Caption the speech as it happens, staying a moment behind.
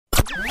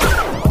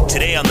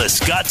Today on The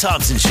Scott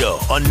Thompson Show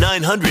on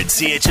 900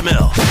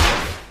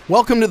 CHML.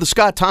 Welcome to the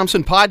Scott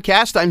Thompson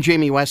Podcast. I'm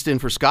Jamie Weston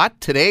for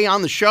Scott. Today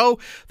on the show,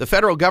 the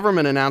federal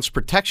government announced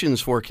protections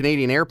for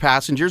Canadian air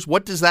passengers.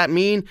 What does that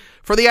mean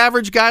for the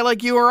average guy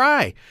like you or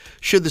I?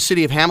 Should the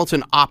city of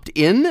Hamilton opt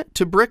in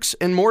to bricks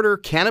and mortar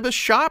cannabis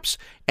shops?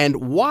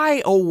 And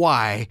why, oh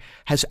why,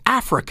 has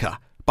Africa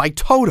by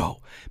Toto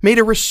made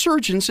a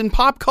resurgence in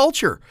pop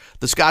culture?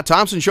 The Scott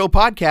Thompson Show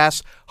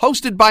podcast,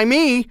 hosted by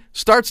me,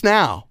 starts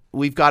now.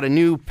 We've got a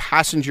new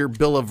passenger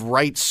Bill of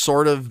Rights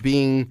sort of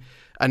being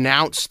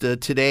announced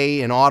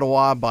today in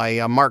Ottawa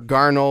by Marc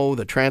Garneau,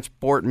 the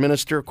transport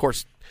minister. Of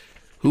course,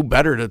 who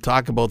better to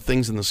talk about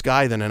things in the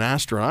sky than an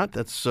astronaut?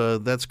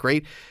 That's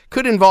great.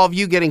 Could involve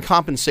you getting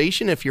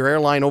compensation if your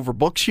airline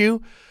overbooks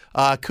you.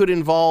 Could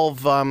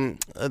involve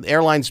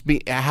airlines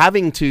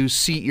having to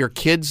seat your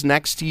kids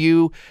next to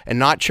you and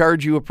not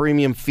charge you a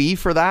premium fee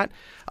for that,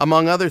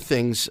 among other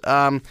things.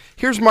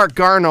 Here's Marc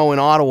Garneau in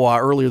Ottawa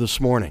earlier this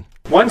morning.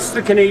 Once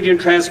the Canadian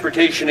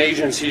Transportation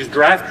Agency's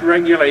draft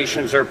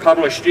regulations are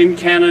published in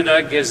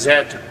Canada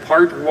Gazette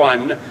Part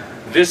 1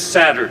 this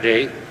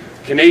Saturday,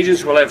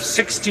 Canadians will have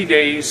 60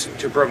 days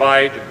to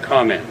provide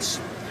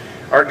comments.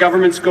 Our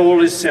government's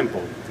goal is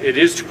simple. It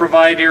is to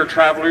provide air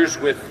travelers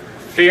with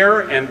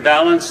fair and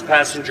balanced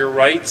passenger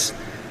rights,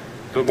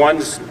 the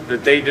ones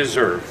that they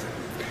deserve.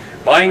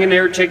 Buying an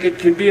air ticket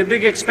can be a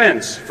big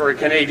expense for a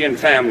Canadian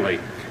family,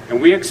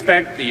 and we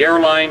expect the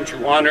airline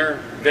to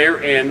honor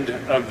their end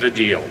of the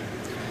deal.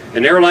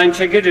 An airline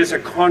ticket is a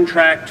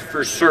contract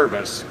for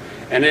service,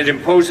 and it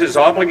imposes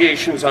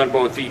obligations on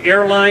both the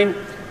airline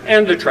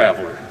and the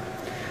traveler.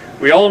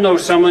 We all know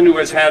someone who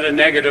has had a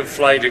negative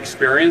flight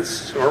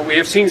experience, or we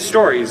have seen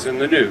stories in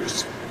the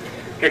news.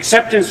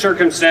 Except in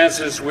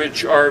circumstances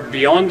which are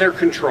beyond their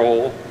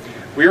control,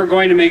 we are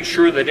going to make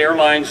sure that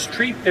airlines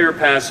treat their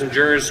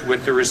passengers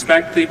with the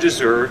respect they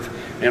deserve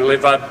and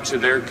live up to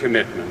their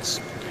commitments.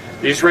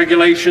 These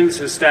regulations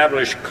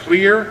establish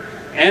clear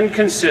and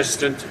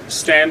consistent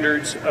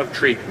standards of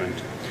treatment.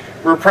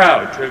 We're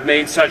proud to have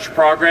made such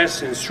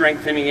progress in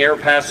strengthening air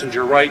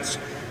passenger rights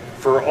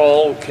for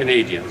all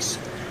Canadians.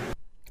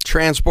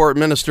 Transport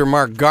Minister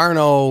Marc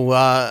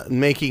Garneau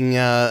making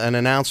an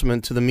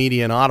announcement to the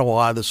media in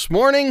Ottawa this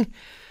morning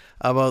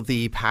about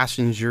the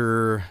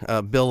passenger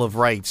Bill of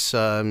Rights,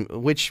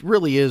 which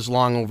really is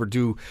long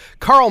overdue.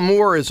 Carl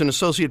Moore is an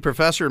associate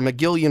professor at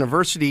McGill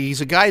University. He's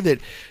a guy that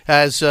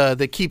has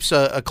that keeps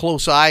a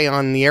close eye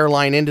on the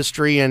airline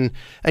industry and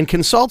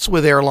consults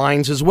with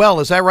airlines as well.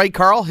 Is that right,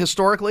 Carl,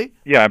 historically?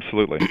 Yeah,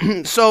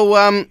 absolutely.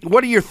 So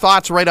what are your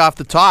thoughts right off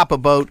the top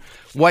about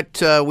what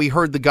we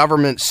heard the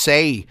government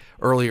say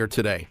earlier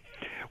today?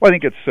 Well, I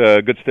think it's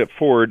a good step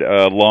forward,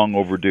 long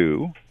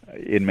overdue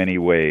in many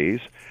ways.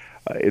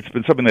 It's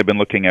been something they've been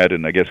looking at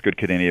in, I guess, good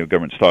Canadian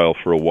government style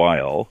for a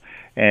while.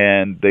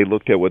 And they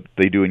looked at what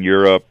they do in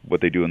Europe, what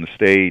they do in the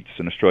States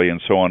and Australia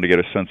and so on to get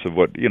a sense of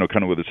what,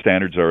 kind of what the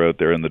standards are out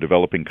there in the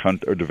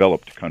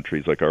developed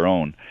countries like our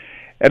own.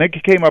 And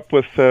it came up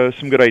with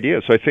some good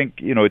ideas. So I think,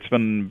 it's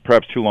been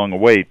perhaps too long a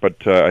wait,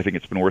 but I think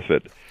it's been worth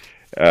it.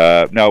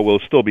 Now, it will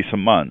still be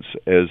some months,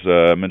 as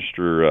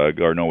Minister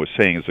Garneau was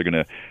saying, is they're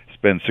going to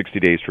spend 60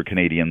 days for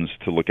Canadians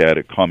to look at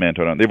it, comment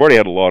on it. They've already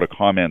had a lot of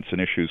comments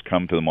and issues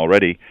come to them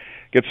already,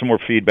 get some more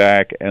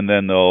feedback, and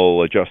then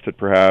they'll adjust it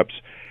perhaps.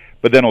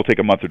 But then it'll take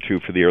a month or two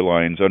for the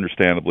airlines,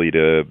 understandably,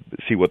 to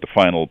see what the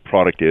final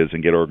product is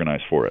and get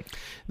organized for it.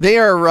 They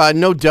are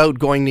no doubt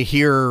going to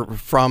hear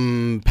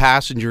from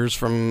passengers,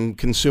 from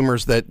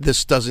consumers, that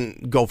this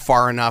doesn't go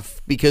far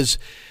enough, because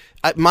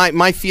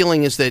my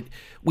feeling is that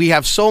we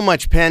have so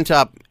much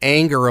pent-up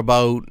anger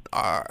about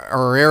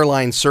our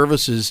airline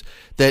services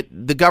that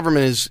the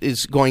government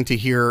is going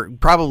to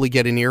probably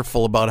get an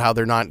earful about how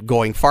they're not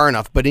going far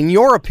enough. But in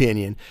your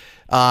opinion,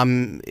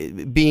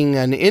 being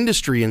an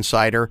industry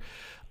insider,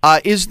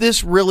 is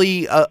this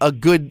really a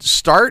good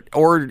start,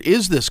 or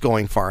is this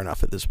going far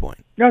enough at this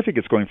point? Yeah, I think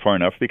it's going far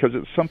enough because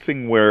it's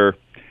something where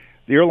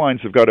the airlines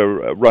have got to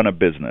run a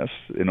business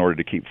in order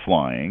to keep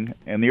flying,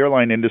 and the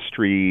airline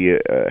industry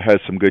has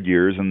some good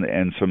years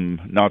and some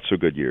not so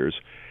good years,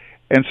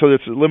 and so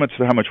there's limits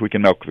to how much we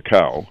can milk the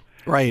cow.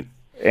 Right.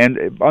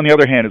 And on the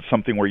other hand, it's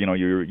something where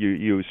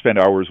you spend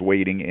hours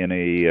waiting in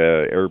a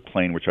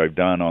airplane, which I've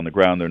done on the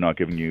ground. They're not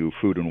giving you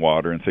food and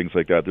water and things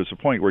like that. There's a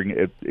point where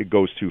it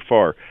goes too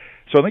far.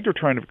 So I think they're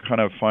trying to kind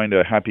of find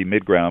a happy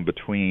mid-ground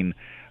between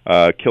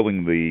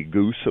killing the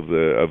goose of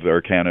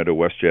Air Canada,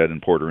 WestJet,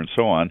 and Porter, and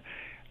so on,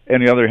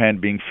 and the other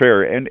hand being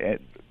fair. And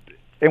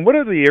what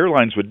the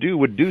airlines would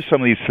do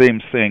some of these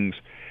same things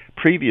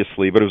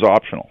previously, but it was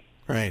optional.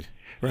 Right.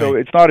 So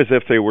it's not as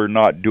if they were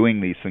not doing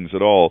these things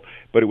at all,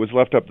 but it was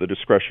left up to the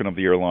discretion of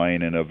the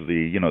airline and of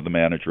the the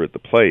manager at the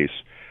place,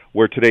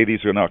 where today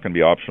these are not going to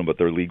be optional, but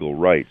they're legal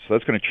rights. So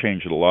that's going to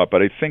change it a lot.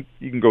 But I think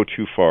you can go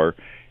too far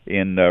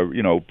in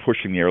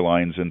pushing the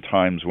airlines in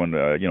times when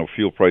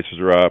fuel prices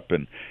are up,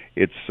 and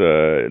it's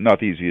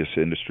not the easiest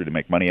industry to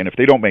make money. And if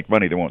they don't make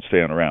money, they won't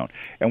stay on around.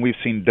 And we've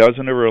seen dozens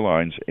of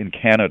airlines in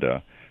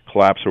Canada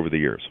collapse over the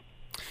years.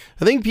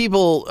 I think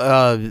people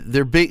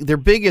their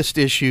biggest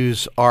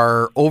issues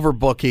are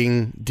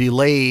overbooking,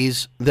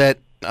 delays. That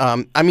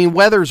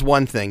weather's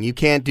one thing; you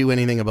can't do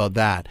anything about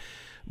that.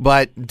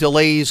 But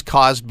delays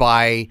caused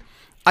by,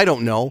 I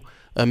don't know,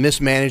 a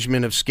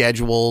mismanagement of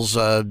schedules,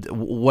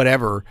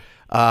 whatever,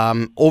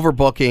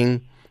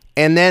 overbooking,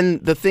 and then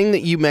the thing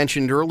that you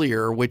mentioned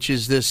earlier, which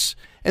is this.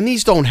 And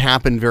these don't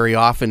happen very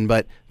often,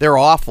 but they're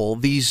awful.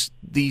 These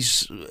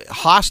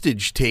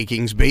hostage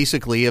takings,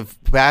 basically, of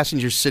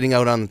passengers sitting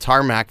out on the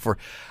tarmac for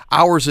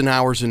hours and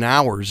hours and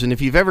hours. And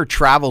if you've ever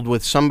traveled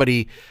with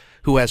somebody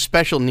who has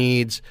special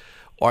needs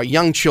or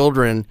young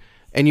children,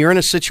 and you're in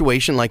a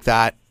situation like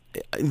that,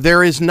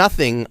 there is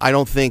nothing, I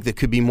don't think, that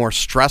could be more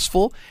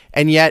stressful.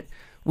 And yet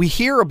we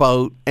hear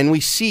about and we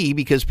see,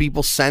 because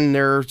people send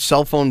their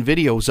cell phone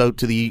videos out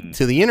to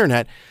the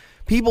internet,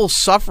 people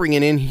suffering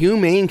in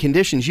inhumane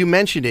conditions. You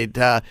mentioned it,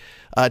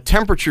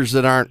 temperatures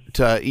that aren't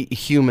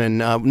human,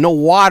 no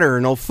water,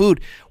 no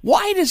food.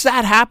 Why does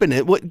that happen?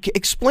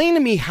 Explain to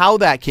me how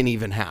that can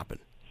even happen.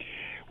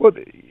 Well,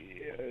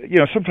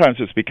 sometimes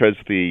it's because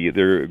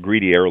they're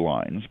greedy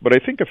airlines. But I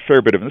think a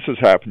fair bit of, and this has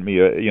happened to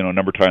me, a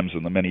number of times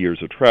in the many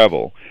years of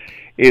travel,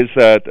 is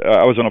that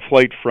I was on a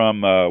flight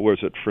from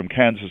from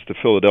Kansas to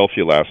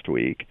Philadelphia last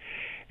week,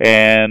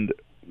 and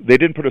they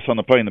didn't put us on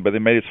the plane, but they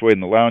made us wait in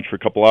the lounge for a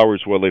couple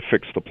hours while they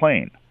fixed the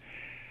plane.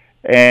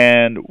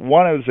 And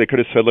one is they could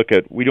have said, look,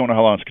 we don't know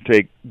how long it's going to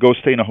take. Go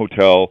stay in a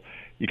hotel.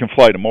 You can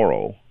fly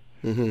tomorrow.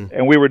 Mm-hmm.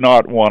 And we were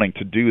not wanting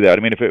to do that.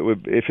 I mean,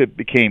 if it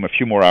became a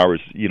few more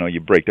hours, you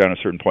break down at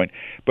a certain point.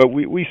 But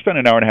we spent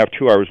an hour and a half,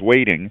 2 hours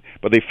waiting,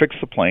 but they fixed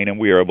the plane and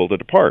we were able to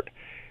depart,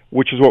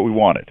 which is what we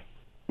wanted.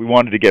 We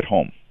wanted to get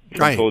home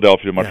from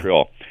Philadelphia to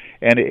Montreal. Yeah.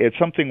 And it's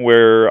something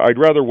where I'd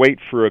rather wait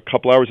for a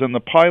couple hours, and the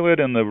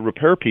pilot and the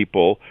repair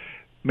people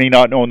may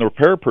not know, and the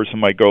repair person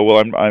might go,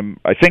 well,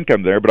 I think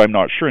I'm there, but I'm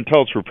not sure.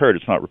 Until it's repaired,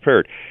 it's not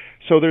repaired.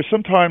 So there's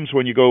sometimes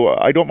when you go,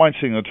 I don't mind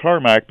sitting on the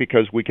tarmac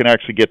because we can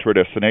actually get to our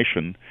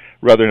destination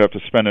rather than have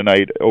to spend a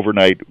night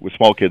overnight with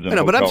small kids in a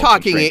hotel. But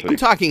I'm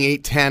talking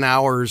 8, 10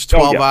 hours,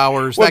 12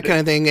 hours, that kind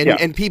of thing,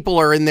 and people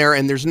are in there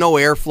and there's no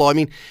airflow. I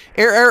mean,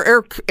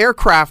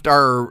 aircraft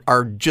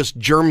are just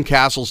germ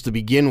castles to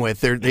begin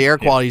with. The air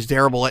quality is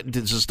terrible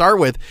to start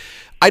with.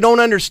 I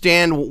don't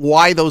understand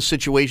why those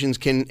situations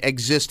can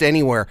exist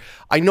anywhere.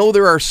 I know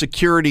there are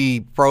security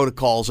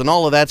protocols and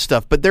all of that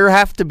stuff, but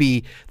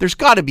there's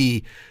got to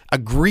be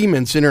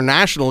agreements,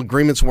 international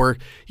agreements, where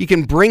you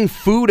can bring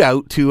food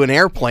out to an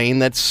airplane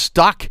that's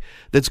stuck,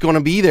 that's going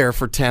to be there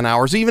for 10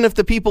 hours. Even if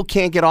the people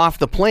can't get off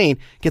the plane,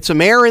 get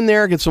some air in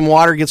there, get some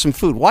water, get some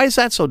food. Why is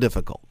that so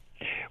difficult?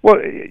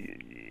 Well,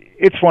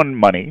 it's one,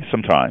 money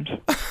sometimes.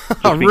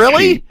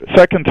 Really? Cheap.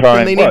 Second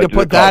time, they need to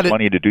put that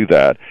money to do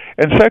that.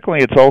 And secondly,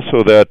 it's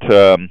also that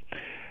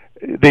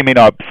they may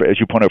not, as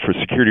you point out, for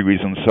security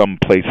reasons, some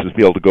places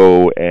be able to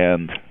go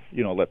and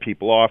let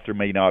people off. There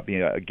may not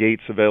be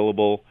gates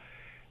available.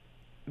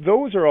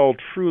 Those are all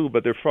true,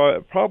 but they're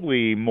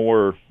probably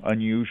more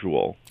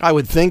unusual. I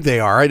would think they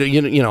are.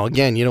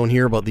 Again, you don't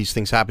hear about these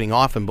things happening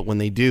often, but when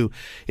they do,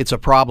 it's a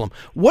problem.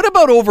 What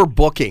about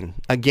overbooking?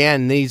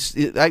 Again,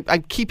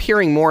 I keep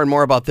hearing more and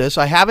more about this.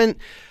 I haven't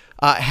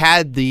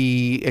had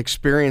the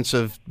experience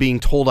of being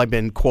told I've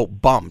been,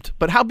 quote, bumped.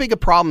 But how big a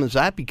problem has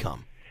that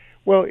become?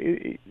 Well,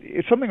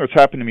 it's something that's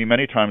happened to me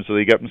many times. Where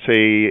they get and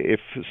say,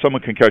 if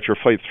someone can catch your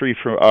flight 3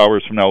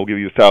 hours from now, we'll give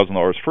you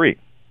 $1,000 free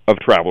of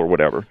travel or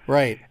whatever.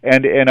 Right.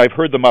 And I've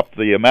heard them up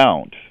the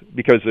amount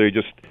because they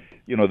just,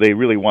 they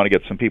really want to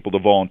get some people to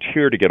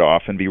volunteer to get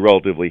off and be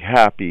relatively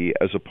happy,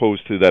 as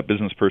opposed to that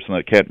business person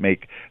that can't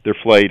make their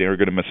flight and are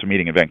going to miss a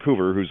meeting in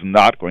Vancouver who's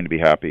not going to be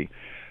happy.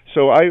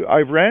 So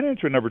I've ran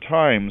into a number of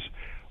times.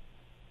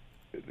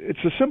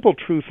 It's a simple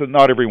truth that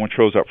not everyone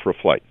shows up for a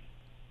flight.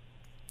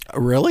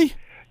 Really?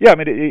 Yeah, I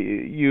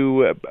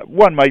mean,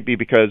 one might be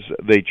because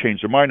they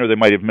changed their mind, or they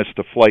might have missed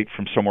a flight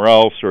from somewhere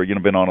else, or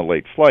been on a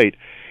late flight.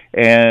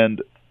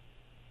 And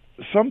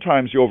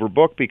sometimes you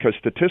overbook because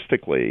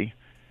statistically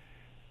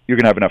you're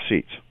going to have enough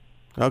seats.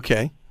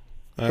 Okay.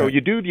 So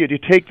you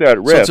take that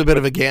risk. So it's a bit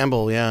of a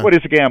gamble, yeah. Well, it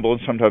is a gamble,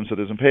 and sometimes it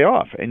doesn't pay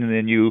off. And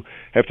then you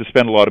have to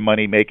spend a lot of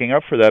money making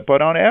up for that.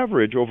 But on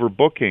average,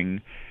 overbooking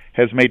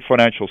has made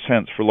financial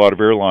sense for a lot of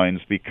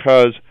airlines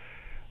because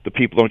the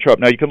people don't show up.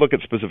 Now, you can look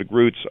at specific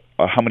routes,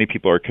 how many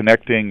people are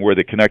connecting, where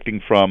they're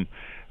connecting from,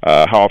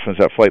 how often is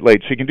that flight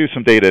late. So you can do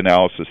some data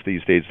analysis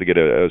these days to get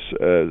a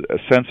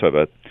sense of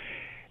it.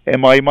 And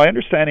my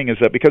understanding is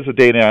that because the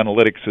data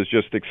analytics is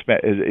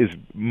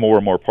more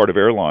and more part of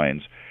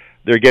airlines,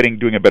 they're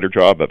doing a better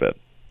job of it.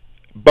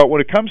 But when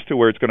it comes to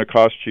where it's going to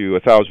cost you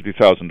 $1,000,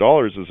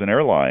 $2,000 as an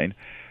airline,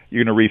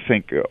 you're going to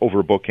rethink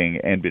overbooking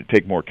and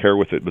take more care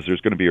with it, because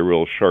there's going to be a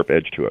real sharp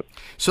edge to it.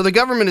 So the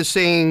government is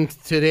saying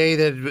today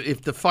that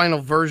if the final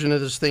version of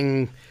this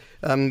thing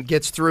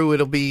gets through,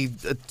 it'll be,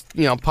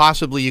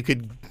 possibly you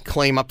could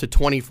claim up to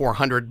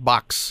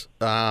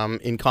 $2,400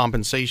 in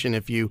compensation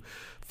if you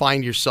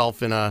find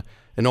yourself in a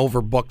an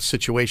overbooked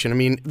situation. I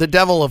mean, the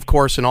devil, of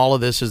course, in all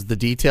of this is the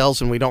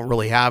details, and we don't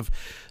really have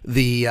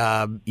the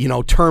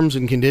terms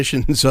and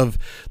conditions of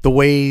the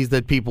ways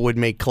that people would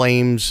make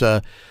claims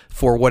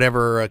for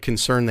whatever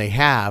concern they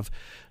have.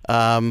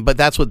 But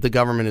that's what the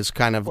government is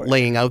kind of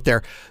laying out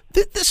there.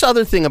 This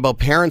other thing about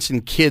parents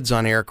and kids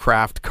on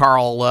aircraft,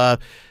 Carl,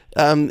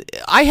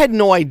 I had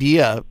no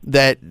idea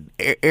that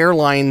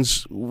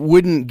airlines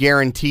wouldn't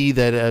guarantee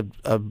that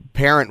a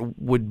parent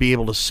would be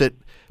able to sit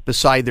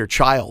beside their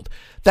child.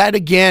 That,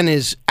 again,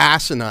 is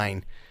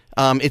asinine.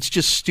 It's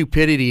just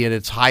stupidity at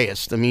its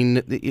highest. I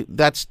mean,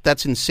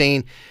 that's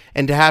insane.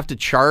 And to have to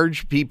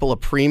charge people a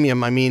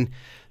premium, I mean,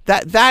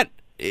 that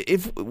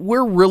if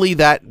we're really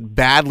that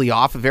badly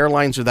off, if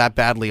airlines are that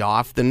badly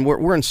off, then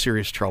we're in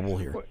serious trouble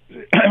here.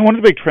 One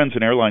of the big trends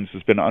in airlines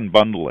has been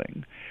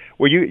unbundling,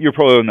 where you're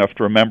probably old enough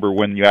to remember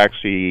when you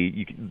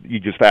actually you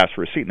just ask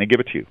for a seat and they give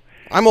it to you.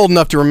 I'm old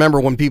enough to remember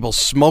when people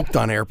smoked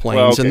on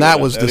airplanes, and that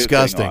was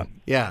disgusting.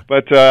 Yeah.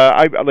 But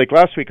I like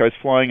last week I was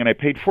flying and I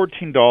paid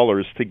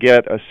 $14 to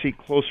get a seat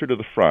closer to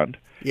the front.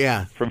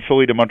 Yeah. From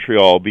Philly to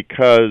Montreal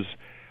because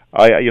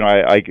I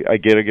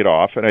get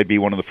off and I'd be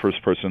one of the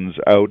first persons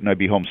out and I'd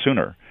be home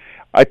sooner.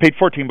 I paid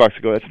 $14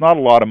 to go. That's not a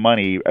lot of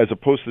money as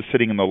opposed to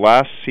sitting in the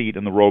last seat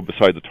in the row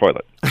beside the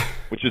toilet,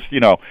 which is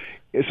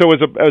So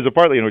as a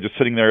partly, just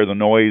sitting there, the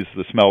noise,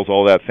 the smells,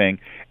 all that thing,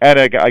 and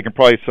I can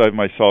probably save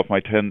myself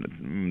my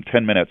 10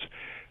 minutes.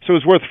 So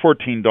it's worth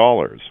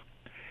 $14.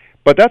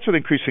 But that's what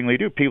increasingly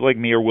do. People like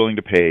me are willing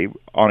to pay,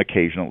 on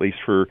occasion at least,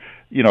 for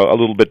a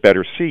little bit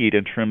better seat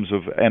in terms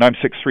of, and I'm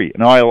 6'3",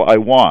 and I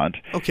want.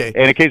 Okay.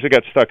 And in case I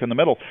got stuck in the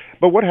middle.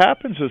 But what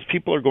happens is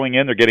people are going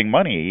in, they're getting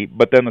money,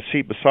 but then the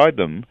seat beside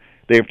them,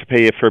 they have to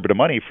pay a fair bit of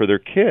money for their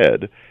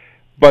kid.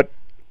 But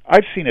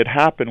I've seen it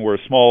happen where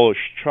a small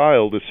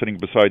child is sitting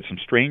beside some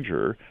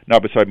stranger,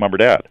 not beside mom or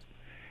dad.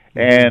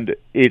 And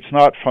it's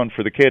not fun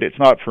for the kid. It's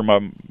not for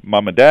mom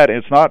and dad. And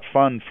it's not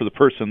fun for the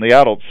person, the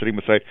adult, sitting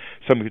beside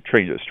some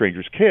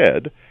stranger's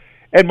kid.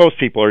 And most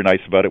people are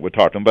nice about it, would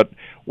talk to them. But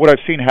what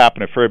I've seen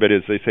happen a fair bit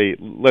is they say,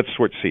 let's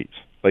switch seats.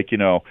 This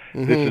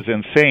is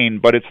insane.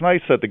 But it's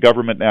nice that the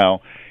government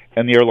now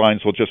and the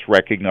airlines will just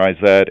recognize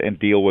that and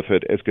deal with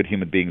it as good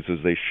human beings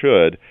as they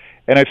should.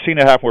 And I've seen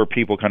it happen where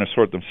people kind of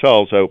sort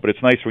themselves out, but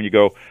it's nice when you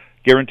go,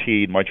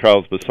 guaranteed my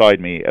child's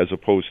beside me, as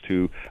opposed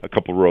to a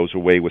couple rows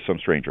away with some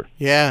stranger.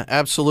 Yeah,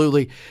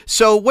 absolutely.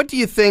 So what do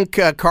you think,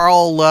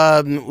 Carl,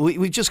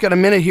 we just got a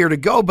minute here to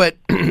go, but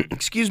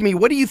excuse me,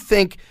 what do you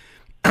think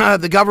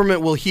the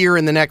government will hear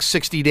in the next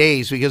 60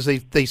 days? Because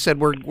they said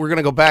we're going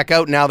to go back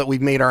out now that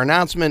we've made our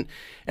announcement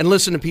and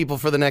listen to people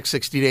for the next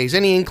 60 days.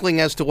 Any inkling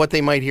as to what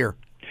they might hear?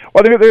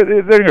 Well, they're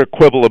going to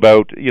quibble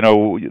about,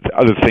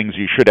 other things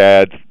you should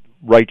add,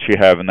 rights you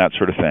have, and that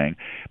sort of thing.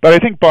 But I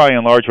think by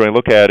and large, when I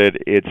look at it,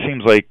 it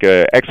seems like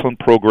excellent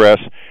progress.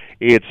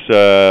 It's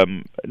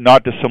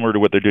not dissimilar to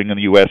what they're doing in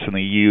the U.S. and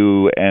the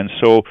EU, and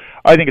so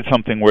I think it's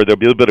something where there'll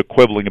be a little bit of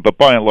quibbling, but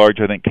by and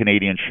large, I think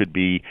Canadians should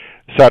be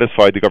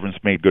satisfied the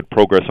government's made good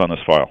progress on this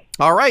file.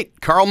 All right.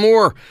 Carl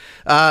Moore,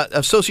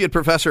 Associate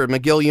Professor at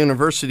McGill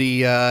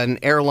University, an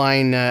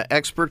airline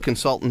expert,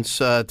 consultant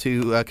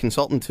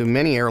to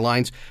many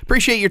airlines.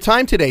 Appreciate your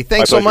time today.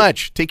 Thanks so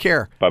much. Take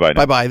care. Bye-bye.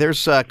 Bye-bye.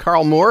 There's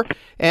Carl Moore.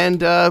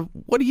 And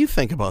what do you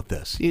think about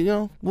this?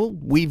 We'll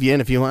weave you in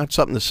if you want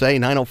something to say.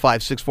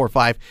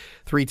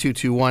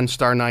 905-645-3221,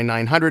 star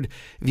 9900.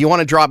 If you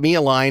want to drop me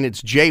a line,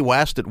 it's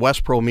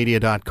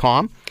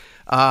jwest@westpromedia.com.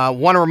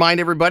 Want to remind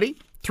everybody,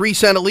 3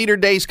 cent a liter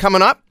day's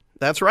coming up.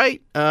 That's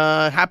right.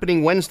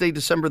 Happening Wednesday,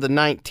 December the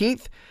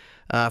 19th.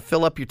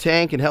 Fill up your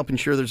tank and help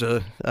ensure there's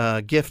a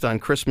gift on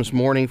Christmas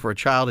morning for a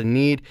child in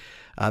need.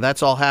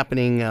 That's all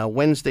happening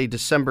Wednesday,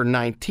 December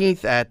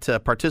 19th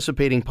at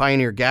participating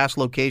Pioneer gas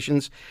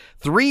locations.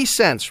 3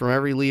 cents from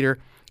every liter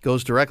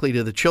goes directly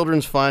to the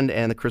Children's Fund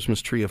and the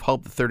Christmas Tree of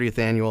Hope. The 30th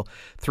annual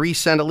 3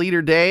 cent a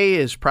liter day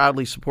is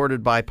proudly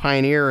supported by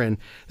Pioneer, and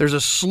there's a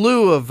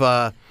slew of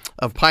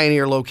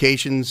Pioneer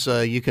locations.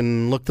 You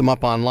can look them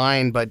up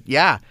online, but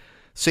yeah,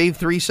 save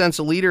 3 cents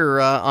a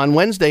liter on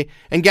Wednesday.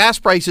 And gas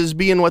prices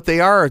being what they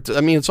are,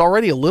 it's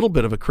already a little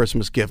bit of a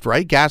Christmas gift,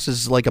 right? Gas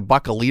is like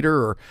 $1 a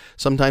liter or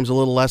sometimes a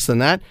little less than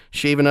that.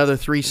 Shave another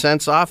 3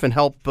 cents off and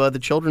help the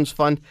Children's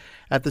Fund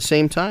at the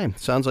same time.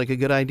 Sounds like a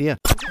good idea.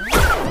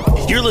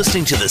 You're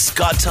listening to the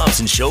Scott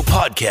Thompson Show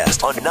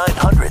podcast on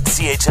 900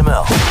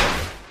 CHML.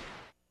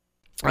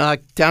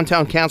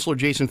 Downtown Councillor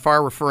Jason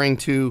Farr referring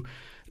to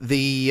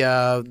the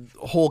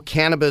whole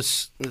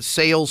cannabis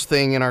sales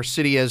thing in our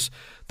city as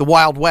the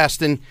Wild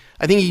West, and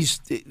I think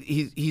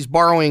he's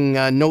borrowing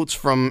notes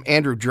from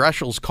Andrew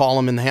Dreschel's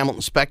column in the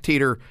Hamilton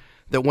Spectator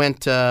that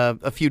went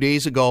a few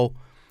days ago,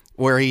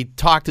 where he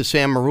talked to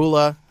Sam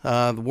Marula,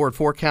 the Ward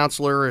 4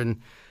 councillor,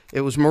 and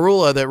it was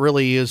Marula that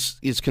really is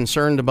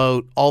concerned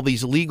about all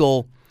these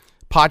illegal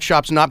pot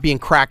shops not being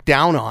cracked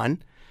down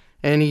on,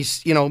 and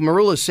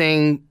Marula's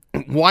saying,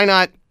 why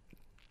not?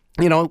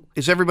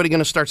 Is everybody going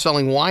to start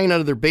selling wine out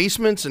of their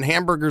basements and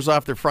hamburgers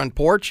off their front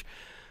porch?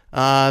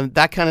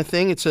 That kind of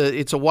thing. It's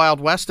a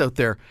Wild West out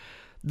there.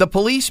 The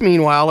police,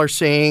 meanwhile, are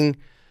saying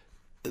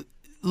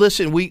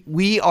listen,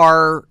 we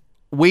are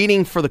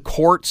waiting for the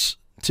courts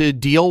to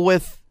deal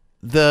with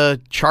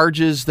the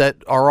charges that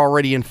are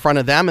already in front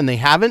of them, and they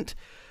haven't.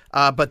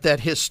 But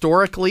that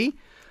historically,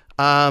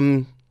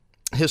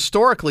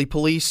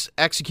 police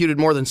executed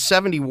more than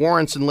 70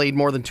 warrants and laid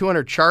more than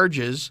 200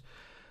 charges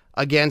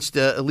against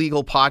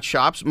illegal pot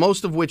shops,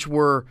 most of which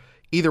were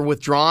either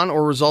withdrawn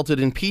or resulted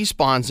in peace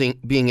bonds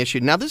being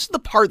issued. Now, this is the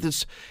part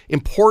that's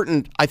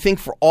important, I think,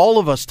 for all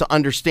of us to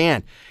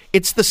understand.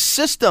 It's the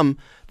system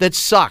that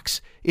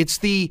sucks. It's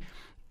the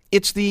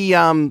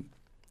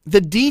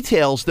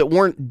details that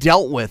weren't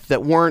dealt with,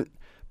 that weren't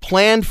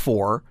planned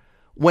for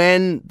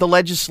when the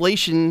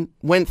legislation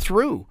went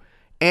through.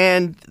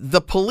 And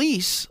the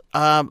police,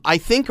 I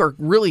think, are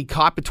really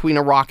caught between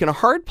a rock and a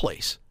hard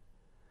place.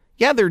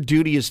 Yeah, their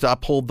duty is to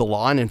uphold the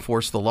law and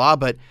enforce the law,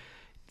 but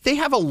they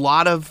have a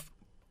lot of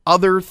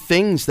other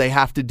things they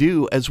have to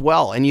do as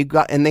well.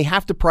 And they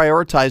have to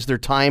prioritize their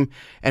time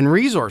and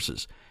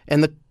resources.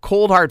 And the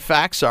cold hard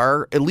facts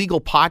are illegal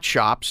pot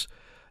shops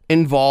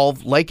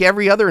involve, like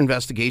every other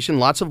investigation,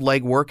 lots of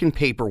legwork and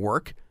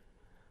paperwork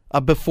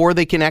before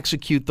they can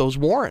execute those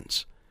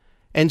warrants.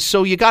 And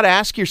so you got to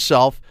ask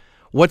yourself,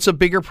 what's a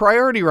bigger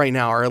priority right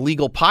now? Are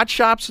illegal pot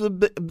shops a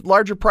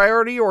larger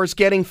priority, or is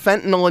getting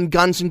fentanyl and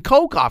guns and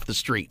coke off the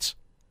streets?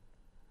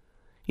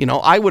 You know,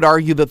 I would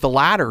argue that the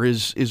latter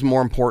is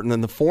more important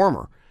than the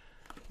former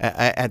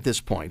at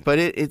this point. But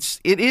it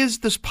is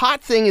this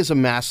pot thing is a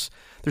mess.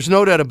 There's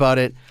no doubt about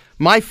it.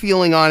 My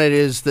feeling on it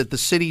is that the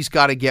city's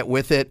got to get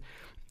with it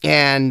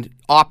and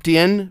opt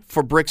in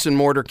for bricks and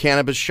mortar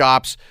cannabis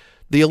shops.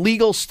 The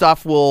illegal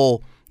stuff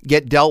will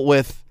get dealt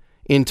with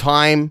in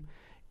time.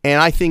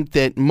 And I think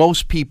that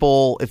most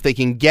people, if they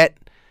can get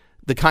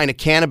the kind of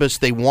cannabis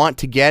they want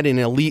to get in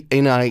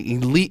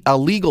a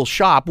legal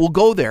shop, will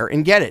go there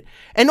and get it.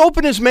 And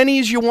open as many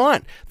as you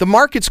want. The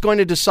market's going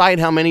to decide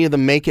how many of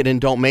them make it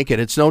and don't make it.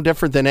 It's no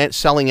different than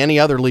selling any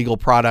other legal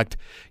product.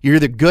 You're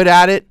either good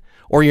at it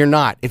or you're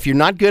not. If you're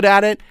not good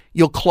at it,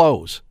 you'll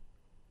close.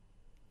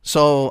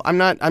 So I'm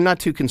not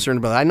too concerned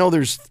about that. I know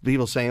there's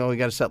people saying, we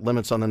got to set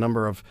limits on the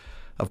number of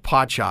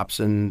pot shops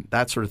and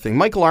that sort of thing.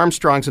 Michael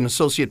Armstrong's an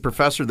associate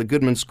professor at the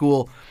Goodman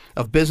School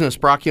of Business,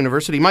 Brock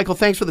University. Michael,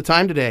 thanks for the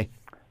time today.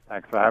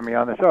 Thanks for having me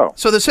on the show.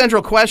 So the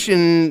central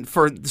question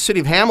for the city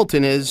of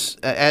Hamilton is,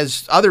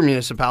 as other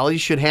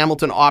municipalities, should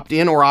Hamilton opt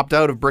in or opt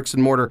out of bricks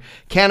and mortar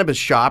cannabis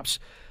shops?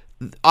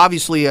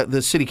 Obviously,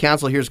 the city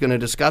council here is going to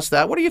discuss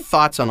that. What are your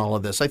thoughts on all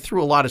of this? I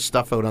threw a lot of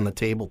stuff out on the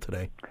table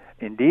today.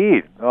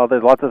 Indeed. Well,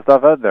 there's lots of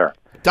stuff out there.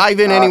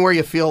 Dive in anywhere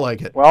you feel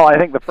like it. Well, I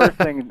think the first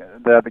thing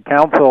that the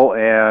council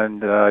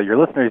and your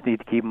listeners need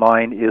to keep in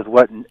mind is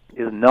what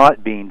is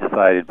not being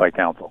decided by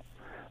council.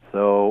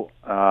 So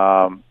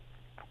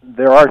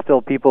there are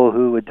still people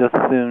who would just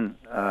as soon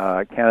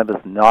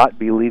cannabis not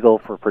be legal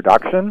for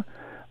production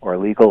or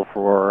legal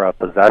for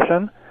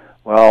possession.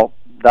 Well,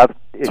 that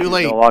issue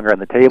is no longer on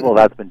the table.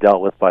 That's been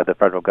dealt with by the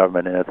federal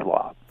government in its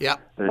law. Yeah.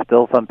 There's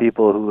still some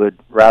people who would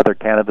rather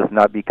cannabis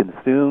not be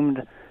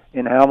consumed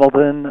in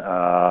Hamilton,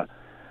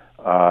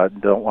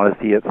 don't want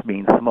to see it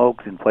being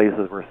smoked in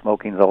places where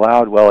smoking is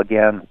allowed. Well,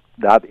 again,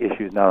 that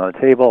issue is not on the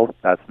table.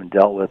 That's been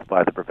dealt with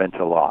by the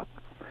provincial law.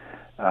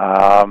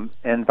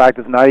 In fact,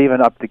 it's not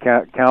even up to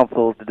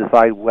council to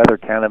decide whether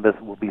cannabis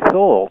will be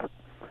sold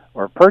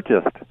or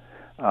purchased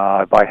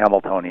by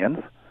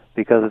Hamiltonians,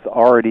 because it's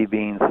already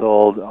being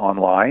sold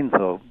online,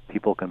 so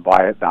people can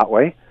buy it that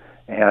way.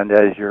 And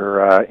as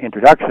your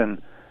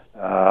introduction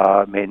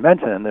made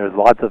mention, there's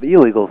lots of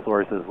illegal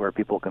sources where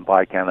people can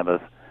buy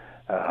cannabis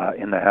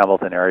in the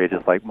Hamilton area,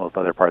 just like most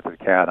other parts of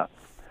Canada.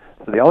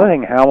 So the only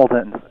thing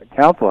Hamilton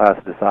Council has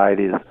to decide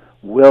is,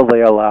 will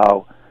they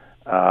allow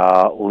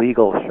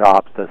legal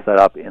shops to set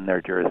up in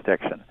their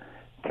jurisdiction?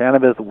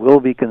 Cannabis will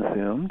be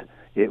consumed,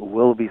 it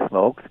will be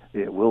smoked,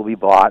 it will be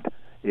bought,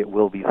 it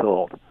will be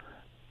sold.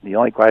 The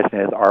only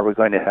question is, are we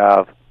going to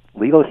have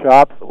legal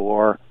shops,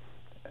 or,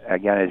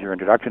 again, as your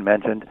introduction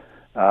mentioned,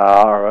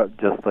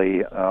 just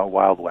the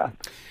Wild West?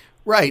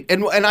 Right,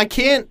 and I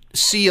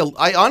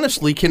I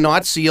honestly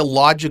cannot see a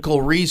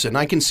logical reason.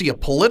 I can see a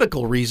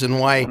political reason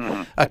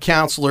why a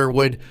councillor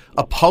would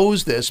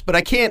oppose this, but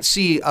I can't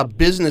see a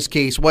business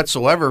case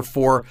whatsoever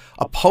for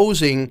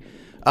opposing,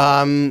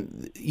 approving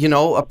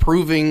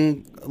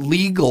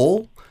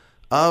legal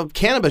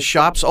cannabis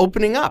shops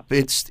opening up.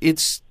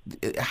 It's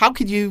how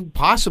could you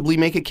possibly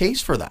make a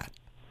case for that?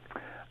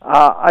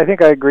 I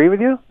think I agree with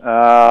you.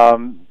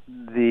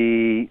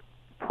 The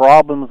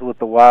problems with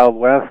the Wild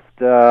West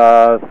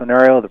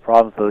scenario, the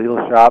problems with the legal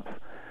shops,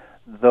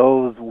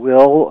 those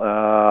will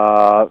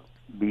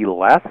be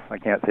less. I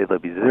can't say they'll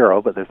be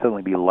zero, but there'll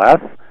certainly be less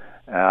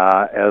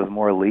as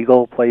more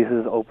legal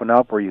places open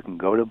up where you can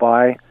go to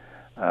buy.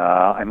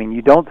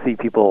 You don't see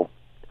people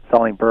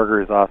selling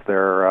burgers off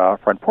their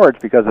front porch,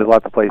 because there's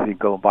lots of places you can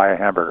go and buy a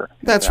hamburger.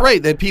 That's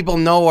right, that people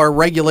know are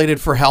regulated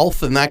for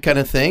health and that kind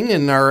of thing,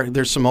 and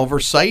there's some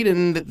oversight,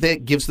 and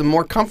that gives them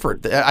more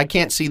comfort. I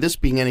can't see this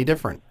being any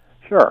different.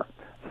 Sure.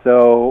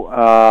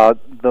 So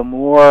the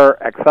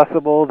more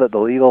accessible that the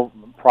legal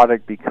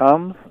product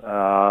becomes,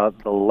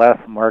 the less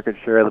market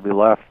share that'll be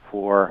left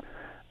for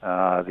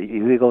the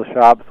illegal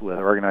shops with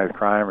organized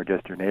crime or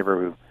just your neighbor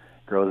who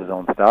grows his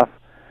own stuff.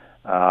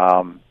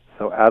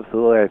 So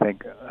absolutely, I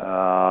think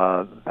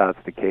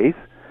that's the case.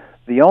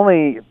 The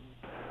only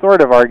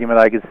sort of argument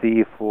I could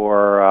see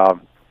for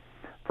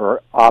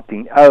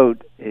opting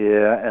out,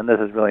 and this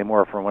is really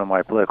more from one of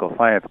my political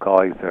science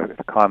colleagues to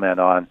comment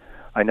on.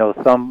 I know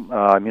some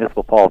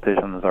municipal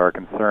politicians are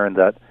concerned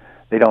that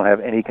they don't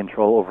have any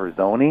control over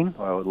zoning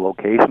or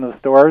location of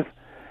stores,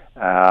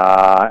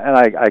 and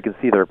I can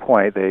see their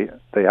point. They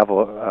have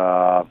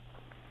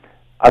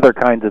other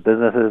kinds of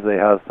businesses. They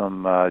have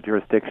some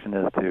jurisdiction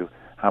as to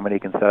how many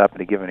can set up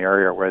in a given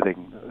area or where they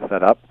can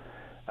set up.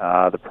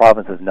 The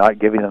province is not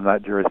giving them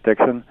that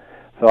jurisdiction.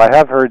 So I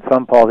have heard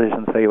some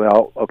politicians say,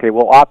 well, okay,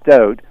 we'll opt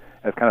out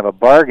as kind of a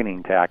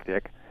bargaining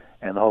tactic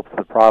in the hopes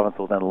the province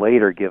will then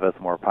later give us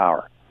more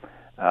power.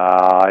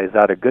 Is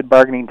that a good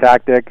bargaining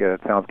tactic?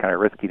 It sounds kind of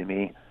risky to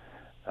me.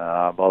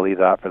 But I'll leave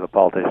that for the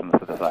politicians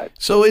to decide.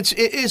 So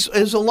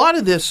is a lot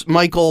of this,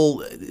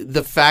 Michael,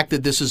 the fact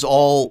that this is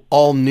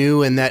all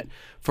new and that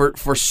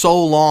for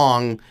so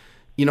long,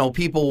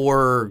 people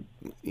were,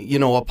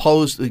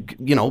 opposed,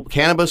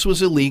 cannabis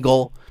was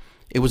illegal.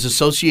 It was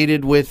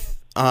associated with,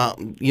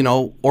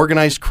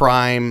 organized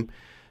crime.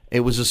 It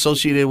was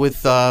associated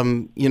with,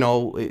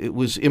 it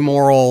was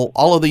immoral,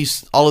 all of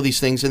these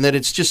things. And that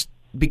it's just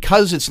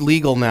because it's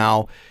legal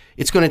now,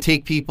 it's going to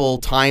take people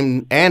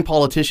time and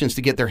politicians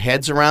to get their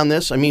heads around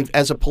this. I mean,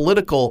 as a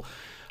political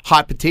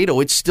hot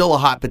potato, it's still a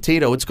hot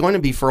potato. It's going to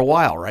be for a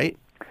while, right?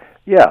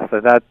 Yes,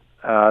 and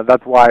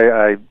that's why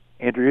I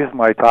introduced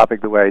my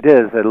topic the way I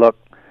did. Said, look,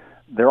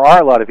 there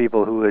are a lot of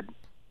people who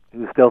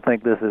still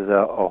think this is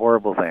a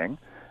horrible thing,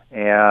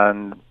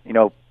 and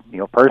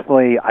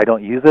personally, I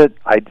don't use it.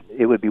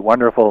 It would be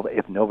wonderful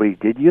if nobody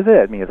did use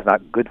it. I mean, it's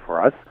not good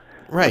for us.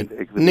 Right.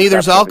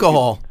 Neither's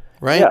alcohol,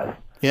 right? Yes.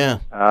 Yeah.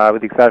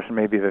 With the exception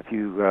maybe of a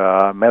few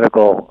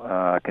medical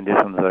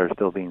conditions that are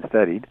still being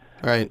studied.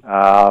 Right.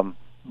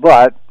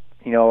 But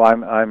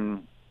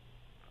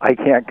I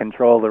can't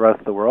control the rest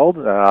of the world,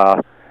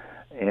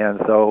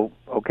 and so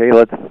okay,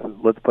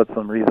 let's put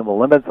some reasonable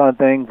limits on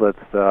things. Let's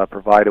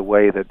provide a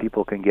way that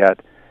people can get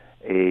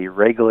a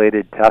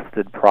regulated,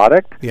 tested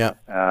product. Yeah.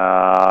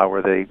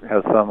 Where they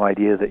have some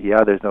idea that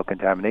there's no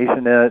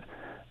contamination in it.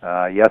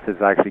 Yes,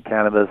 it's actually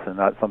cannabis and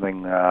not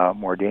something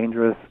more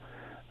dangerous.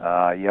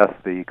 Yes,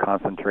 the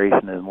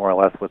concentration is more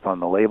or less what's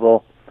on the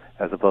label,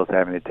 as opposed to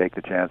having to take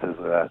the chances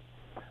with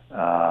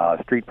a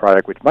street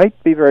product, which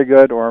might be very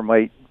good or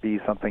might be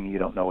something you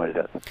don't know what it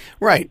is.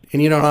 Right,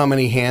 and you don't know how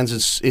many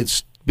hands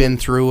it's been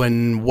through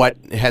and what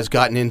has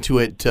gotten into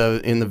it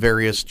in the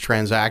various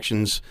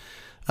transactions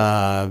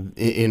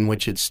in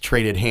which it's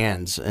traded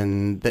hands.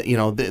 And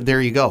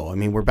there you go. I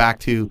mean, we're back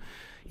to,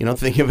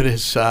 think of it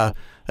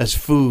as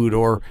food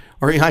or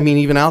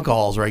even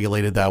alcohol is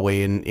regulated that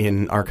way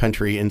in our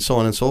country and so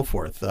on and so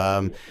forth. We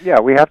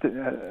have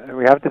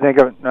to think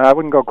of it. No, I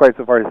wouldn't go quite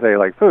so far to say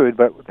like food,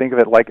 but think of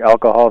it like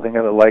alcohol. Think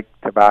of it like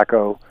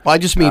tobacco. Well, I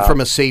just mean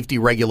from a safety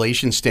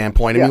regulation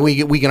standpoint. I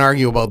mean, we can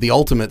argue about the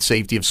ultimate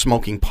safety of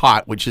smoking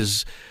pot, which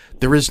is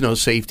there is no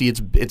safety.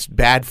 It's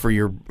bad for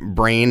your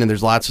brain, and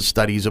there's lots of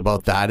studies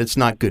about that. It's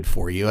not good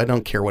for you. I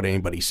don't care what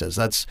anybody says.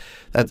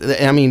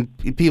 I mean,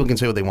 people can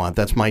say what they want.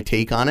 That's my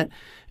take on it.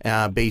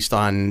 Based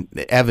on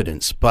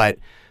evidence, but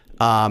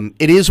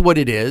it is what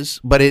it is.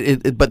 But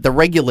but the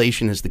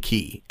regulation is the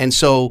key. And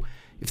so,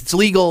 if it's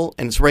legal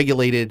and it's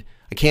regulated,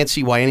 I can't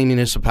see why any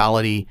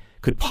municipality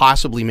could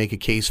possibly make a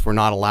case for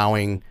not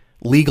allowing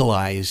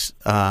legalized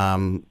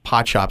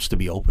pot shops to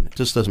be open. It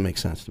just doesn't make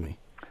sense to me.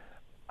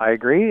 I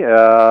agree,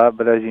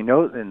 but as you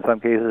note, in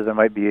some cases there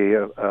might be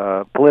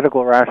a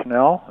political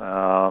rationale.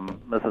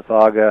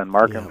 Mississauga and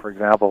Markham, for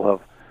example,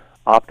 have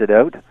opted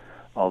out,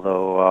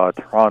 although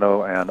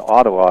Toronto and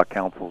Ottawa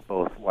councils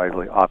both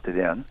wisely opted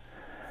in.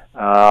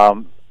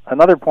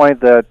 Another point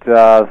that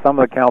some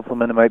of the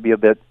councilmen might be a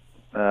bit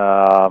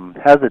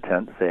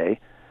hesitant,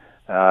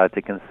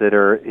 to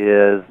consider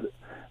is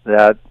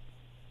that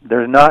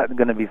there's not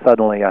going to be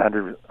suddenly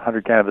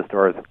 100 cannabis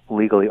stores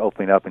legally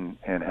opening up in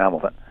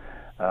Hamilton.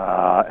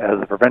 As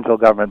the provincial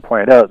government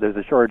pointed out, there's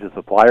a shortage of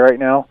supply right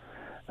now.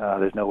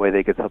 There's no way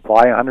they could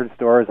supply 100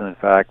 stores, and in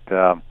fact,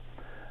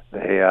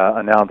 they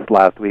announced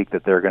last week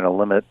that they're going to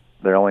limit.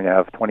 They're only going to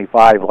have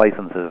 25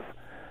 licenses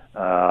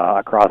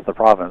across the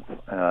province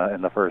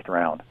in the first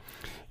round.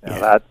 Now,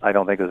 that I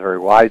don't think is a very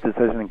wise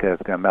decision because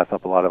it's going to mess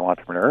up a lot of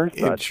entrepreneurs.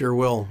 It sure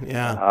will.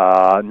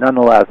 Yeah.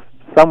 Nonetheless,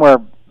 somewhere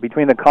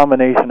between the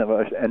combination of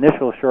an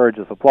initial shortage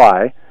of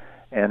supply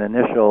and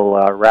initial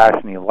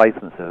rationing of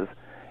licenses,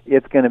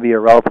 it's going to be a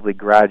relatively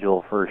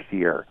gradual first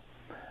year.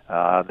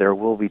 There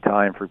will be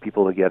time for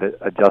people to get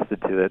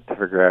adjusted to it, to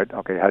figure out,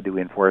 okay, how do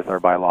we enforce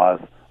our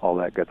bylaws, all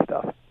that good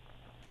stuff.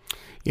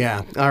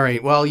 Yeah. All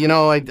right. Well,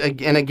 I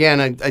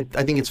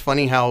think it's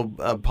funny how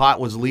pot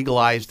was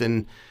legalized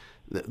and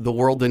the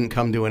world didn't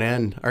come to an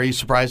end. Are you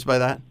surprised by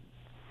that?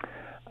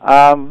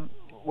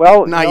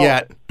 Well, not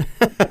yet.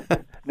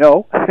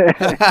 No.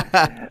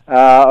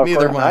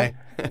 Neither am I.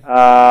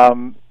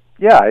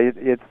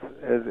 It's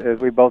as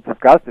we both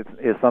discussed,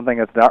 it's something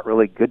that's not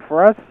really good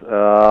for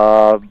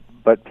us.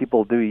 But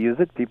people do use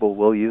it. People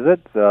will use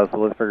it. So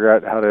let's figure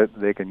out how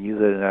they can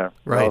use it in a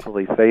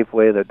relatively safe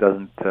way that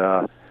doesn't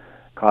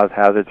cause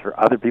hazards for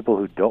other people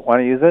who don't want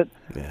to use it.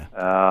 Yeah.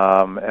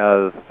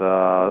 As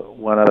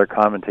one other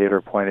commentator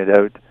pointed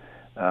out,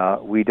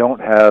 we don't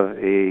have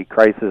a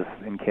crisis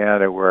in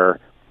Canada where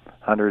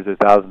hundreds or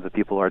thousands of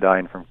people are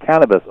dying from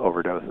cannabis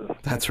overdoses.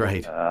 That's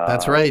right.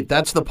 That's right.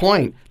 That's the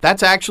point.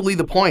 That's actually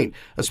the point,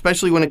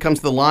 especially when it comes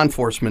to the law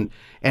enforcement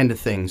end of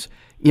things.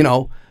 You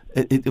know,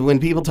 when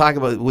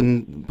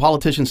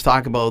politicians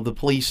talk about the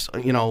police,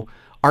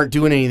 aren't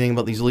doing anything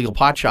about these illegal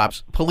pot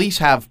shops, police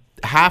have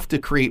to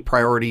create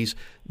priorities.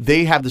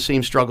 They have the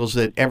same struggles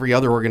that every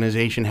other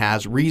organization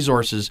has,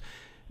 resources,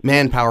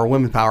 manpower,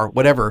 womanpower,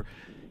 whatever,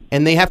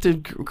 and they have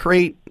to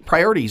create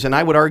priorities. And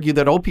I would argue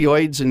that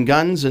opioids and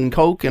guns and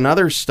coke and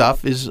other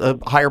stuff is a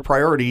higher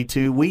priority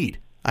to weed.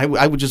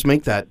 I would just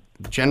make that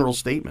general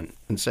statement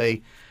and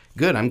say,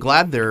 good, I'm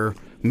glad they're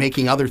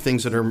making other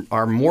things that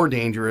are more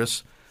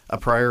dangerous a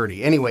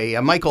priority. Anyway,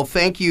 Michael,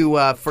 thank you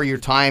for your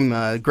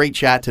time. Great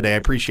chat today. I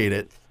appreciate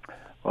it.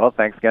 Well,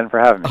 thanks again for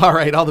having me. All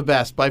right, all the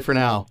best. Bye for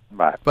now.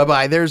 Bye.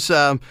 Bye-bye. There's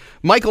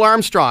Michael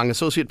Armstrong,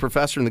 Associate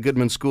Professor in the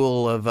Goodman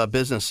School of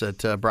Business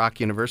at Brock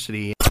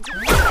University.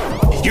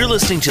 You're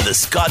listening to the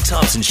Scott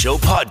Thompson Show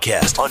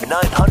podcast on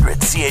 900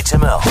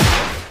 CHML.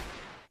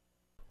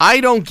 I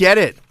don't get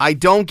it. I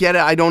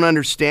don't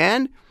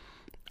understand.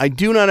 I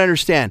do not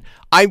understand.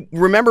 I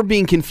remember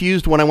being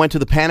confused when I went to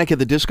the Panic at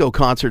the Disco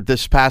concert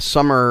this past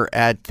summer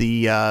at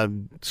the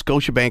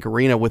Scotiabank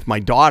Arena with my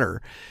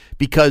daughter,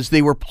 because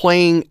they were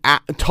playing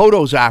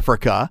Toto's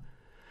Africa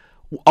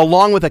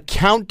along with a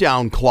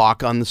countdown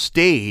clock on the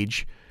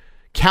stage,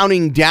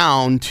 counting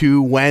down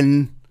to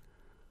when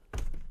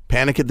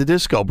Panic at the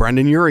Disco,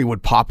 Brendan Urie,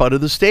 would pop out of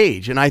the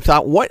stage. And I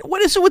thought,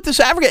 what is it with this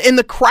Africa? And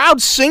the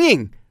crowd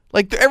singing.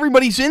 Like,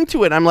 everybody's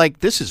into it. I'm like,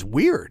 this is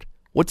weird.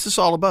 What's this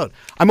all about?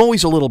 I'm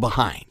always a little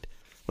behind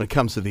when it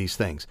comes to these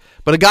things.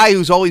 But a guy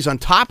who's always on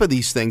top of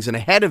these things and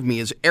ahead of me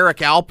is Eric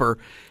Alper.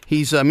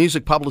 He's a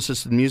music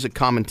publicist and music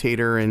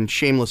commentator and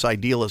shameless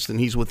idealist, and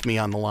he's with me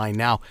on the line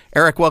now.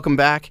 Eric, welcome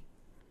back.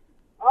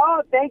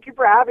 Oh, thank you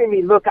for having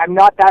me. Look, I'm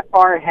not that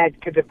far ahead,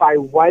 because if I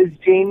was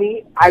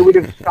Jamie, I would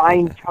have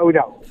signed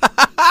Toto.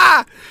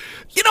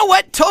 You know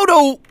what?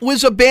 Toto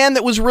was a band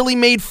that was really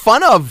made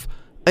fun of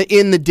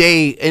in the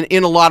day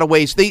in a lot of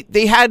ways.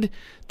 They had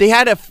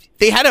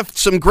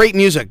some great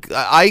music.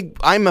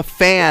 I'm a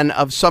fan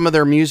of some of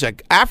their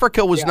music.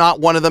 Africa was not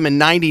one of them, and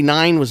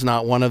 99 was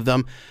not one of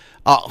them.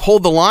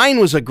 Hold the Line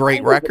was a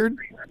great record.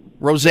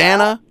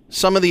 Rosanna,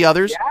 some of the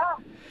others. Yeah.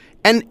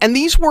 And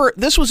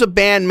this was a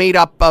band made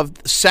up of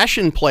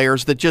session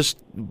players that just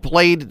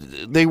played.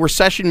 They were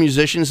session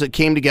musicians that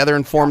came together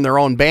and formed their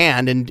own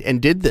band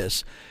and did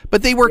this.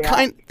 But they were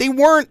they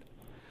weren't,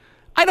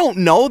 I don't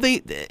know.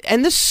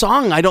 And this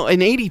song,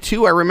 in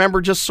 82, I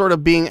remember just sort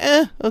of being,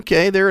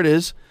 okay, there it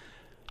is.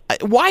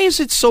 Why is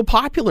it so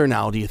popular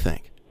now, do you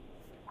think?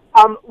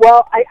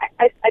 Well,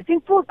 I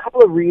think for a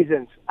couple of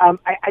reasons.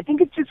 I think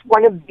it's just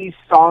one of these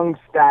songs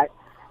that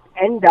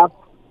end up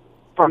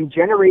from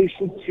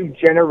generation to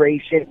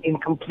generation in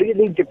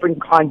completely different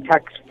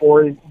contexts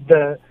for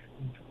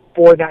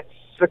that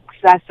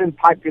success and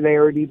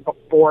popularity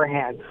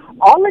beforehand.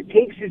 All it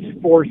takes is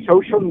for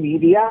social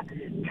media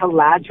to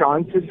latch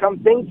on to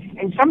something,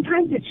 and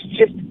sometimes it's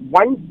just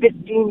one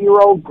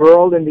 15-year-old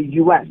girl in the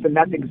U.S., and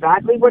that's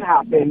exactly what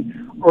happened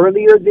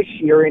earlier this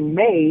year in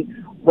May,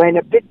 when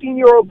a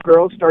 15-year-old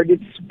girl started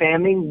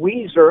spamming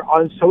Weezer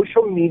on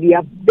social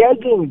media,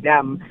 begging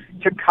them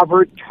to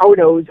cover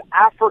Toto's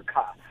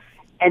Africa.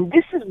 And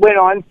this has went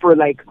on for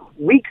like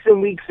weeks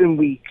and weeks and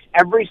weeks,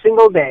 every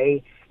single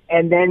day.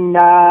 And then,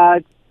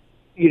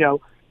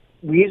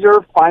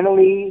 Weezer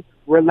finally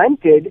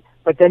relented,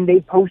 but then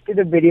they posted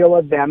a video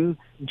of them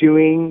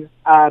doing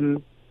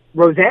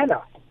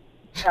Rosanna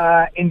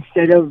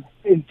instead of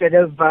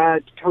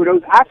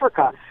Toto's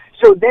Africa.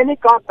 So then it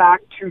got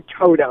back to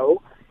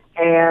Toto,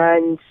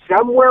 and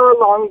somewhere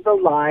along the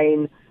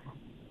line,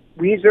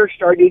 Weezer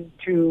started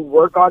to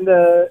work on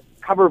the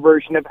cover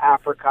version of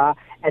Africa,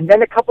 and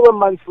then a couple of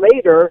months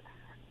later,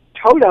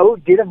 Toto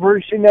did a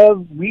version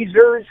of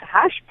Weezer's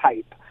Hash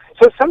Pipe.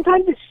 So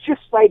sometimes it's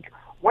just like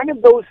one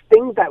of those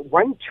things that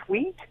one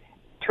tweet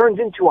turns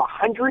into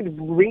 100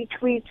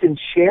 retweets and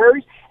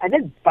shares, and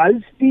then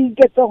BuzzFeed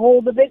gets a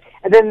hold of it,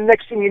 and then the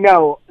next thing you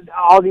know,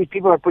 all these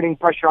people are putting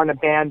pressure on a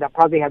band that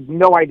probably have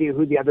no idea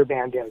who the other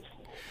band is.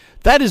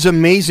 That is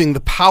amazing,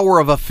 the power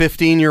of a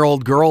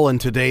 15-year-old girl in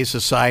today's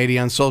society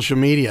on social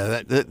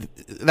media.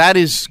 That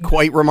is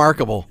quite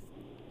remarkable.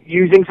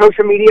 Using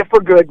social media for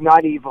good,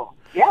 not evil.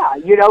 Yeah,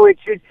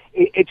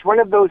 it's one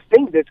of those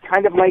things that's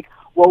kind of like,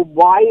 well,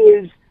 why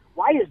is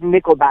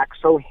Nickelback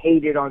so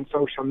hated on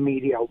social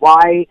media?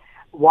 Why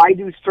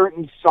do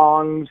certain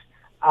songs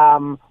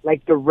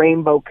like The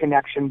Rainbow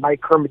Connection by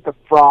Kermit the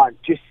Frog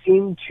just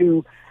seem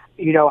to,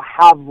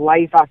 have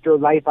life after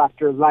life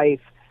after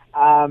life,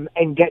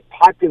 and get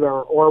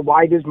popular, or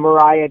why does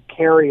Mariah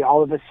Carey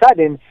all of a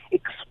sudden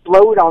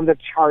explode on the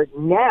chart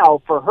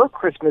now for her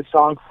Christmas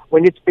song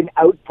when it's been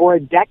out for a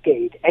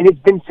decade and it's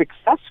been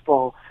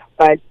successful?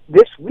 But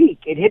this week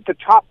it hit the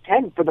top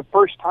 10 for the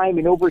first time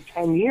in over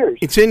 10 years.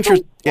 It's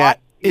interesting. So, yeah.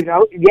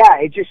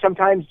 It just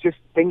sometimes just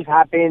things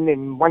happen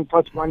and 1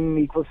 +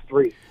 1 =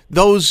 3.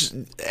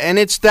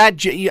 It's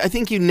that, I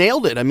think you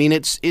nailed it. I mean,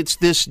 it's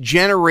this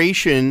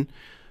generation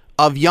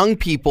of young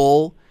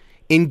people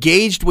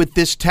engaged with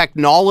this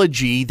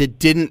technology that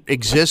didn't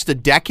exist a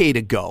decade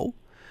ago,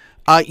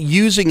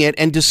 using it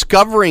and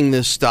discovering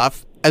this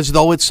stuff as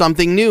though it's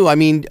something new. I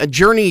mean,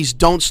 Journey's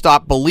Don't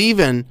Stop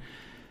Believin'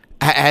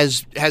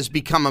 has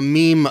become a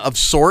meme of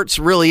sorts.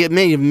 Really, it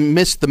may have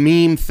missed the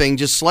meme thing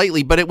just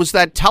slightly, but it was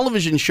that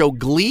television show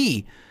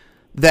Glee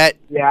that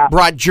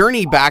brought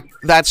Journey back,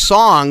 that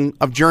song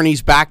of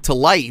Journey's back to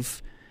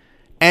life.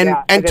 And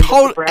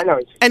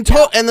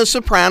The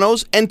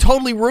Sopranos, and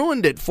totally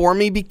ruined it for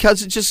me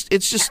because it's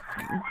just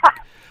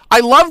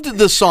I loved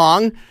the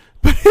song,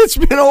 but it's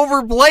been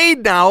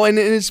overplayed now and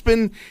it's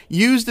been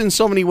used in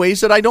so many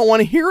ways that I don't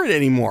want to hear it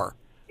anymore.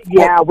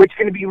 Yeah, what's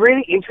going to be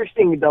really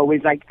interesting though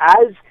is like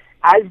as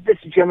this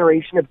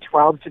generation of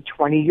 12 to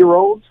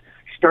 20-year-olds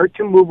start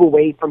to move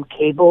away from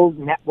cable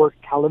network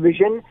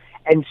television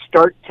and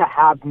start to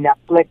have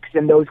Netflix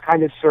and those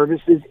kind of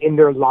services in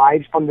their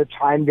lives from the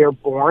time they're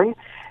born,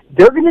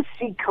 they're going to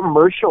see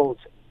commercials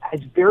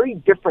as very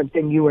different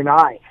than you and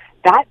I.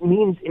 That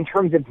means in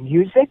terms of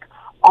music,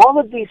 all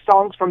of these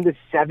songs from the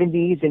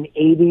 70s and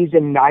 80s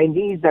and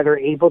 90s that are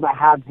able to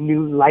have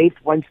new life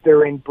once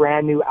they're in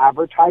brand new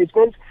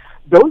advertisements,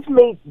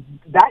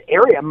 that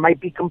area might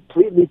be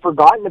completely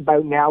forgotten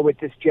about now with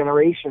this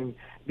generation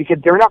because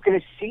they're not going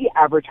to see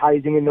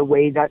advertising in the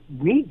way that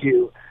we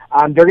do.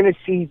 They're going to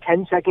see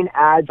 10-second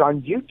ads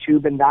on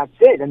YouTube and that's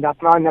it. And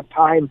that's not enough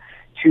time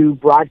to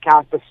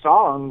broadcast a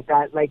song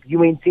that, like,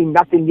 you ain't seen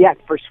nothing yet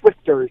for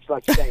Swifters,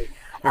 let's say.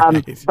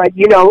 Right. But,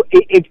 you know,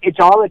 it's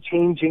all a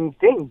changing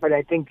thing. But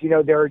I think, you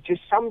know, there are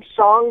just some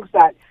songs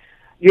that,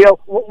 you know,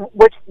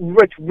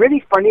 what's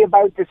really funny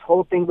about this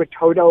whole thing with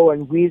Toto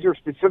and Weezer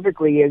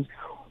specifically is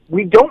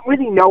we don't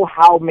really know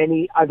how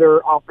many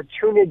other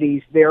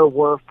opportunities there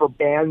were for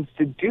bands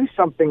to do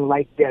something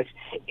like this.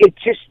 It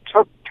just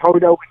took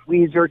Toto and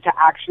Weezer to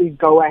actually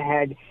go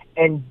ahead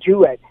and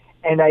do it.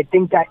 And I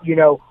think that, you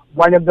know,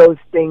 one of those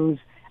things,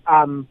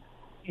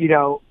 you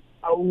know,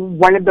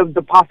 one of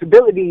the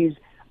possibilities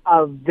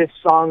of this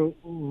song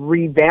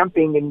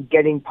revamping and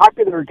getting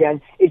popular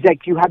again is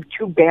like you have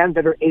two bands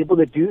that are able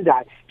to do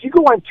that. If you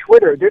go on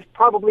Twitter, there's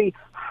probably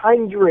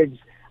hundreds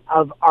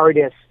of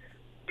artists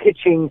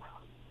pitching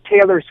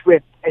Taylor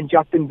Swift and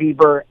Justin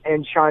Bieber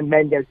and Shawn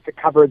Mendes to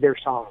cover their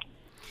song.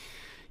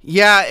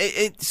 Yeah,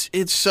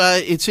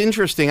 it's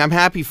interesting. I'm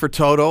happy for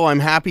Toto. I'm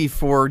happy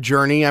for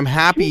Journey. I'm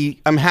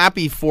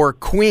happy for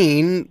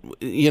Queen.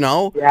 You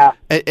know,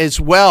 as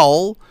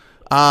well.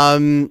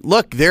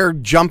 Look, they're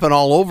jumping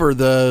all over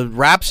the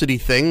Rhapsody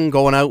thing,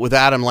 going out with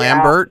Adam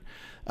Lambert.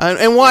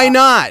 And why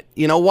not?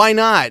 You know, why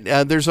not?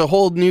 There's a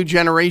whole new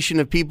generation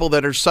of people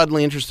that are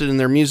suddenly interested in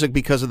their music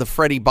because of the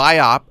Freddie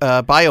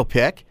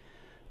biopic.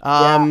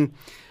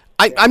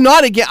 I'm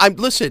not again.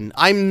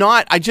 I'm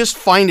not. I just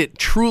find it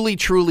truly,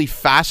 truly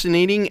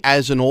fascinating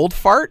as an old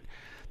fart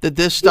that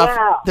this stuff,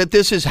 that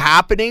this is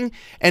happening.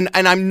 And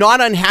I'm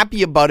not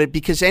unhappy about it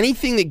because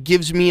anything that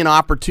gives me an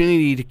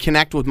opportunity to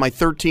connect with my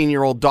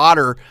 13-year-old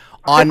daughter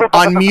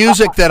on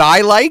music that I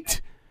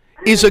liked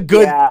is a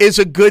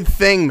good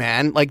thing,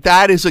 man. Like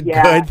that is a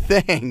good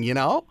thing, you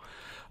know?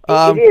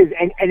 It is.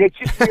 And it's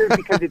just weird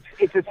because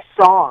it's a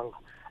song.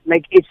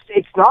 Like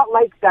it's not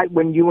like that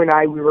when you and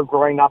I we were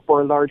growing up,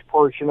 or a large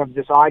portion of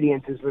this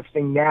audience is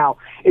listening now.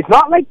 It's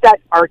not like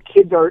that our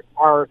kids are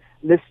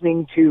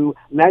listening to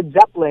Led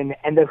Zeppelin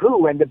and the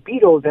Who and the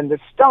Beatles and the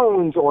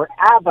Stones or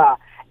ABBA,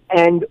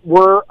 and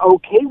we're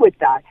okay with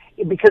that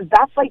because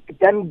that's like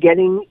them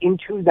getting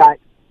into that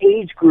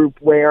age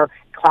group where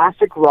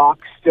classic rock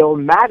still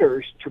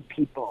matters to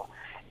people.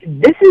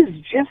 This is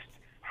just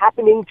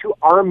happening to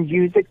our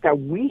music that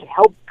we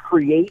helped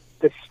create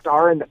the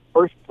star in the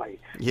first place.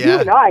 You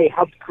and I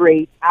helped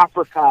create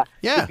Africa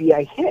to be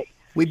a hit.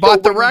 We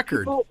bought the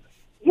record.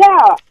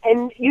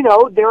 And, you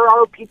know, there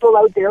are people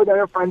out there that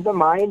are friends of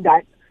mine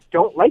that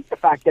don't like the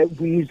fact that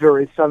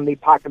Weezer is suddenly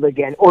popular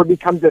again or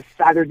becomes a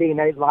Saturday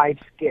Night Live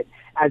skit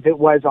as it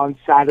was on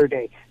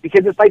Saturday.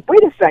 Because it's like,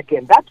 wait a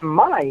second, that's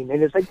mine.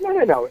 And it's like,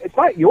 no, it's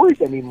not yours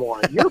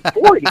anymore. You're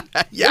 40.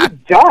 You're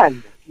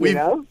done.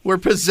 We're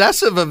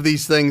possessive of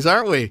these things,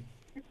 aren't we?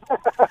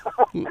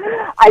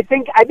 I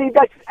think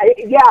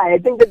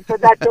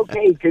that's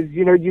okay because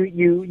you know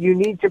you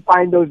need to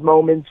find those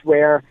moments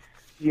where,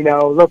 you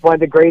know, look, one of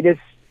the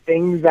greatest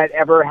things that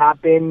ever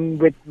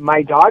happened with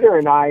my daughter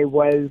and I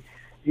was,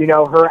 you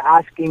know, her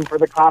asking for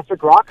the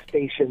classic rock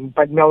station,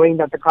 but knowing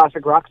that the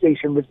classic rock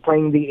station was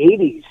playing the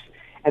 80s,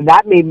 and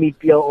that made me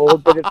feel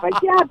old. But it's like,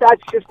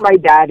 that's just my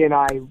dad and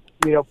I,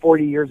 you know,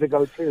 40 years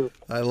ago too.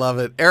 I love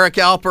it. Eric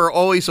Alper,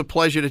 always a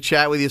pleasure to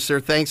chat with you, sir.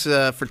 Thanks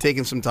for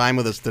taking some time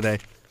with us today.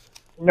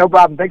 No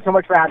problem. Thanks so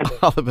much for having me.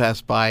 All the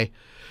best. Bye.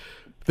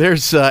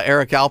 There's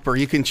Eric Alper.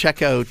 You can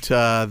check out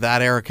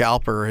that Eric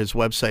Alper, his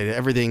website,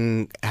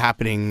 everything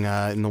happening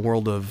in the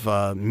world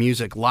of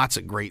music. Lots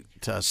of great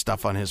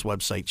stuff on his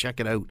website. Check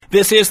it out.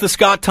 This is the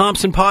Scott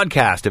Thompson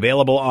Podcast,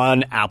 available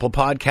on Apple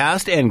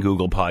Podcast and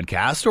Google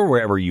Podcast, or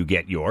wherever you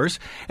get yours.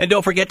 And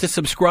don't forget to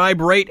subscribe,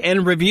 rate,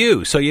 and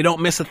review so you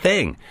don't miss a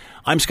thing.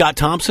 I'm Scott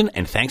Thompson,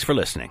 and thanks for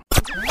listening.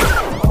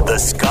 The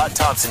Scott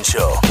Thompson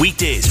Show,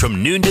 weekdays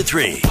from noon to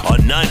 3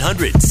 on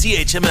 900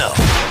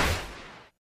 CHML.